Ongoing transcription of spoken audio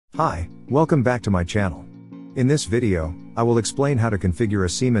Hi, welcome back to my channel. In this video, I will explain how to configure a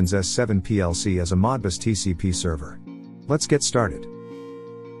Siemens S7 PLC as a Modbus TCP server. Let's get started.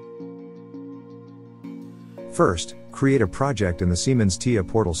 First, create a project in the Siemens TIA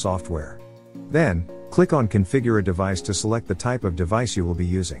portal software. Then, click on Configure a device to select the type of device you will be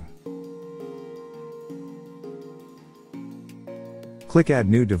using. Click Add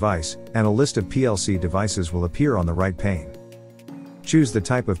New Device, and a list of PLC devices will appear on the right pane. Choose the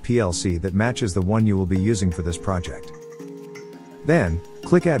type of PLC that matches the one you will be using for this project. Then,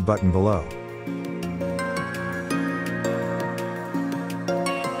 click Add button below.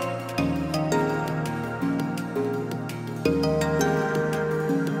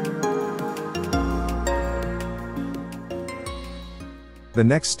 The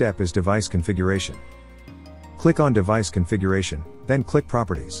next step is device configuration. Click on Device Configuration, then click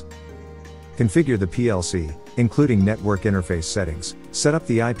Properties. Configure the PLC, including network interface settings, set up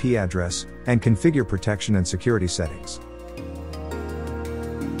the IP address, and configure protection and security settings.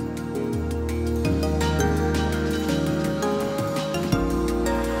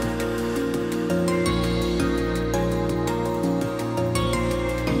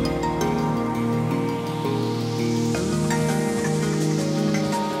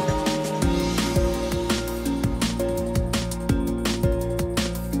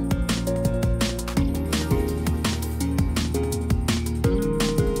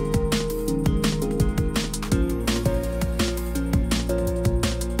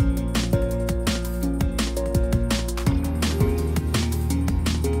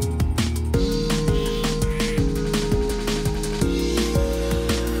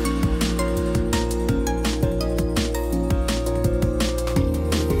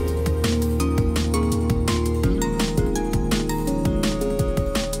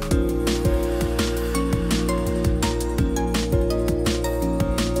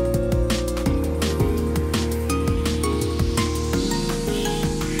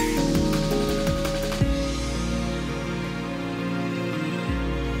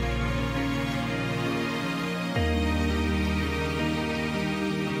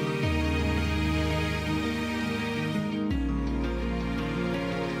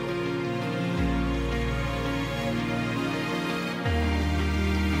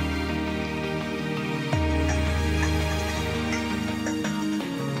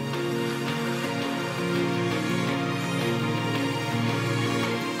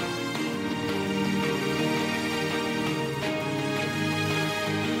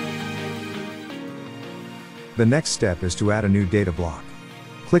 The next step is to add a new data block.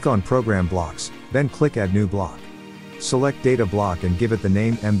 Click on Program Blocks, then click Add New Block. Select Data Block and give it the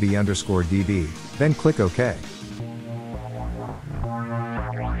name MB_DB, then click OK.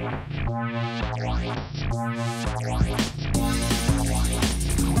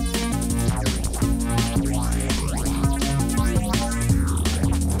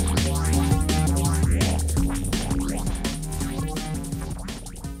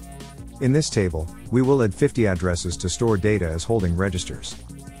 In this table, we will add 50 addresses to store data as holding registers.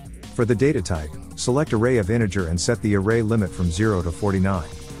 For the data type, select Array of Integer and set the array limit from 0 to 49.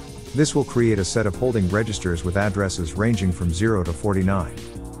 This will create a set of holding registers with addresses ranging from 0 to 49.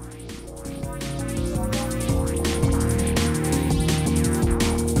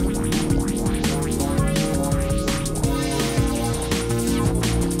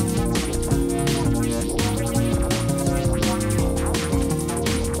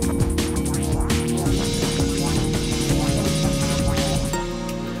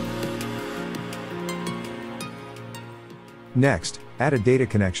 Next, add a data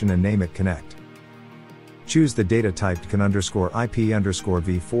connection and name it Connect. Choose the data type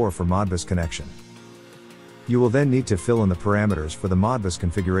CON_IP_v4 for Modbus connection. You will then need to fill in the parameters for the Modbus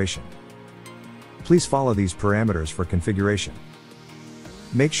configuration. Please follow these parameters for configuration.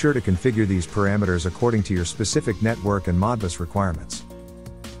 Make sure to configure these parameters according to your specific network and Modbus requirements.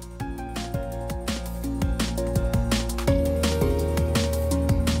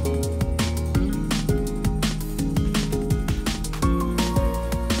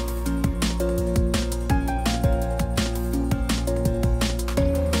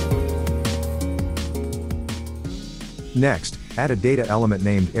 Next, add a data element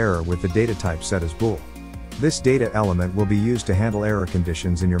named error with the data type set as bool. This data element will be used to handle error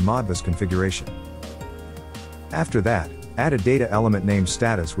conditions in your Modbus configuration. After that, add a data element named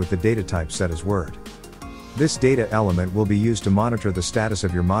status with the data type set as word. This data element will be used to monitor the status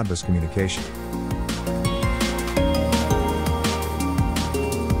of your Modbus communication.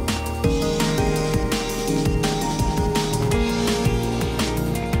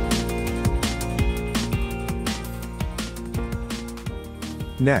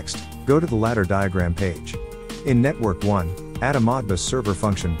 Next, go to the ladder diagram page. In Network 1, add a Modbus server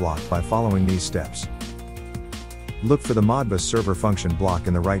function block by following these steps. Look for the Modbus server function block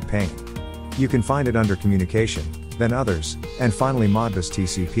in the right pane. You can find it under Communication, then Others, and finally Modbus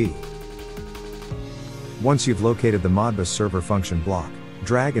TCP. Once you've located the Modbus server function block,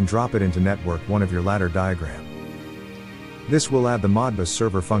 drag and drop it into Network 1 of your ladder diagram. This will add the Modbus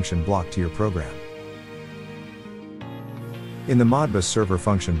server function block to your program. In the Modbus server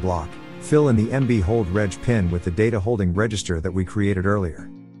function block, fill in the MB hold reg pin with the data holding register that we created earlier.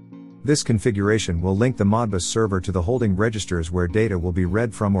 This configuration will link the Modbus server to the holding registers where data will be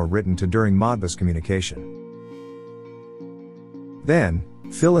read from or written to during Modbus communication. Then,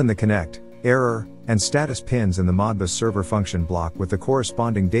 fill in the connect, error, and status pins in the Modbus server function block with the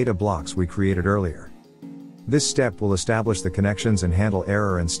corresponding data blocks we created earlier. This step will establish the connections and handle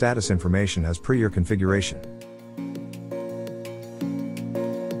error and status information as per your configuration.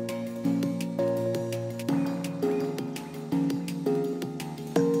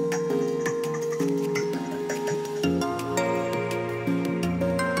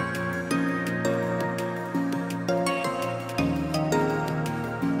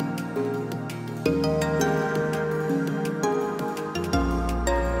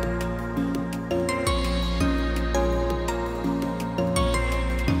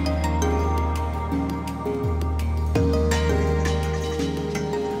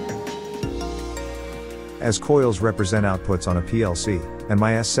 As coils represent outputs on a PLC, and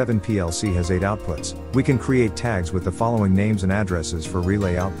my S7 PLC has 8 outputs, we can create tags with the following names and addresses for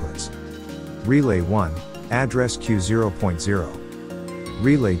relay outputs. Relay 1, address Q0.0.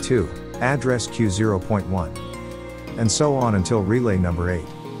 Relay 2, address Q0.1. And so on until relay number 8.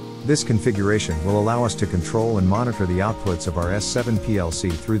 This configuration will allow us to control and monitor the outputs of our S7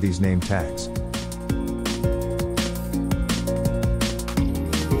 PLC through these name tags.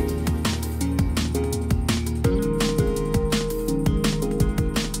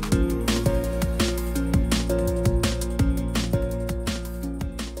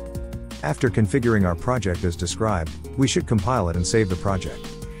 After configuring our project as described, we should compile it and save the project.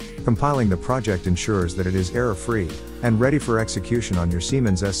 Compiling the project ensures that it is error-free and ready for execution on your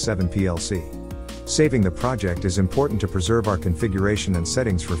Siemens S7 PLC. Saving the project is important to preserve our configuration and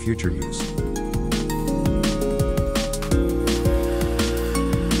settings for future use.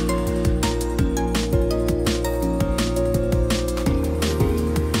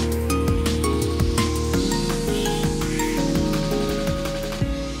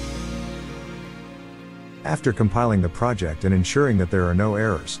 After compiling the project and ensuring that there are no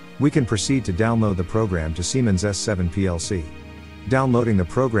errors, we can proceed to download the program to Siemens S7 PLC. Downloading the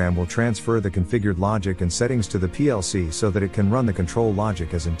program will transfer the configured logic and settings to the PLC so that it can run the control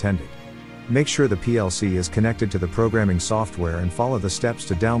logic as intended. Make sure the PLC is connected to the programming software and follow the steps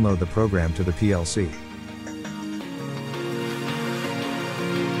to download the program to the PLC.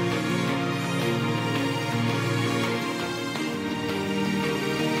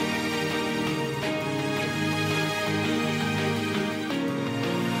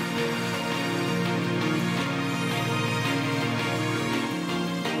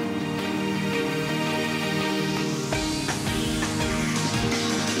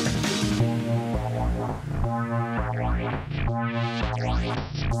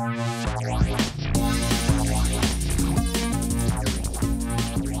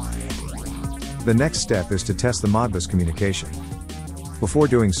 The next step is to test the Modbus communication. Before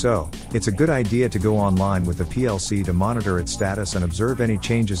doing so, it's a good idea to go online with the PLC to monitor its status and observe any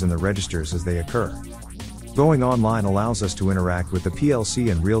changes in the registers as they occur. Going online allows us to interact with the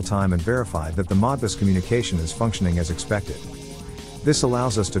PLC in real time and verify that the Modbus communication is functioning as expected. This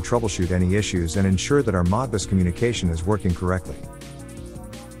allows us to troubleshoot any issues and ensure that our Modbus communication is working correctly.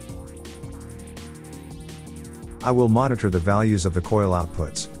 I will monitor the values of the coil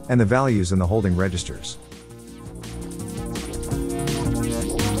outputs, and the values in the holding registers.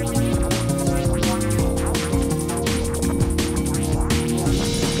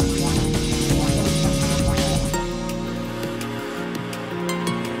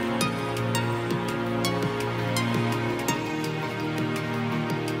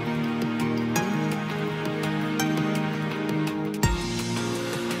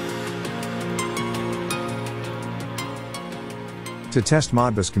 To test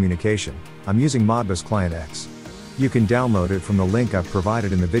Modbus communication, I'm using Modbus Client X. You can download it from the link I've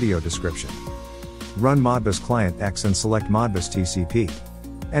provided in the video description. Run Modbus Client X and select Modbus TCP.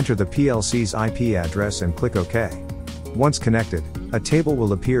 Enter the PLC's IP address and click OK. Once connected, a table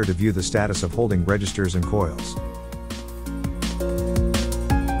will appear to view the status of holding registers and coils.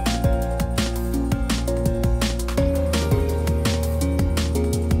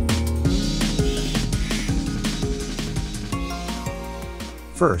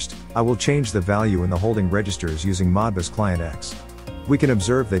 First, I will change the value in the holding registers using Modbus Client X. We can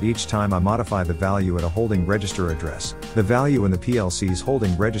observe that each time I modify the value at a holding register address, the value in the PLC's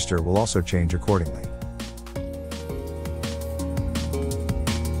holding register will also change accordingly.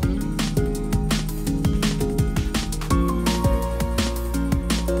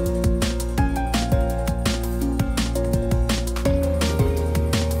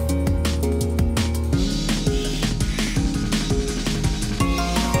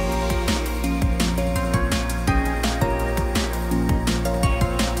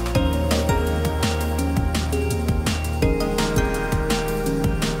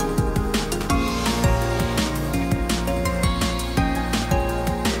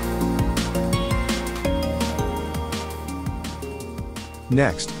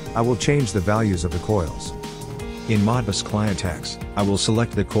 Next, I will change the values of the coils. In Modbus Client X, I will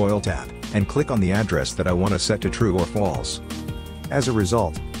select the Coil tab, and click on the address that I want to set to true or false. As a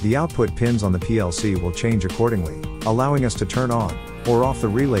result, the output pins on the PLC will change accordingly, allowing us to turn on or off the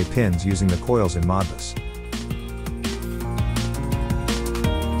relay pins using the coils in Modbus.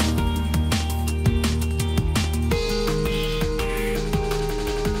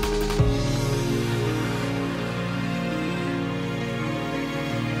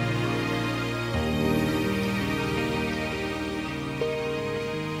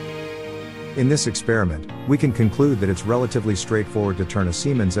 In this experiment, we can conclude that it's relatively straightforward to turn a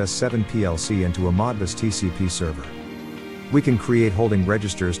Siemens S7 PLC into a Modbus TCP server. We can create holding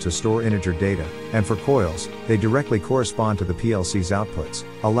registers to store integer data, and for coils, they directly correspond to the PLC's outputs,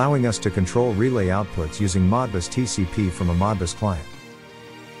 allowing us to control relay outputs using Modbus TCP from a Modbus client.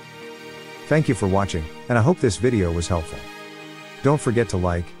 Thank you for watching, and I hope this video was helpful. Don't forget to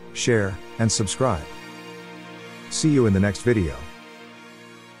like, share, and subscribe. See you in the next video.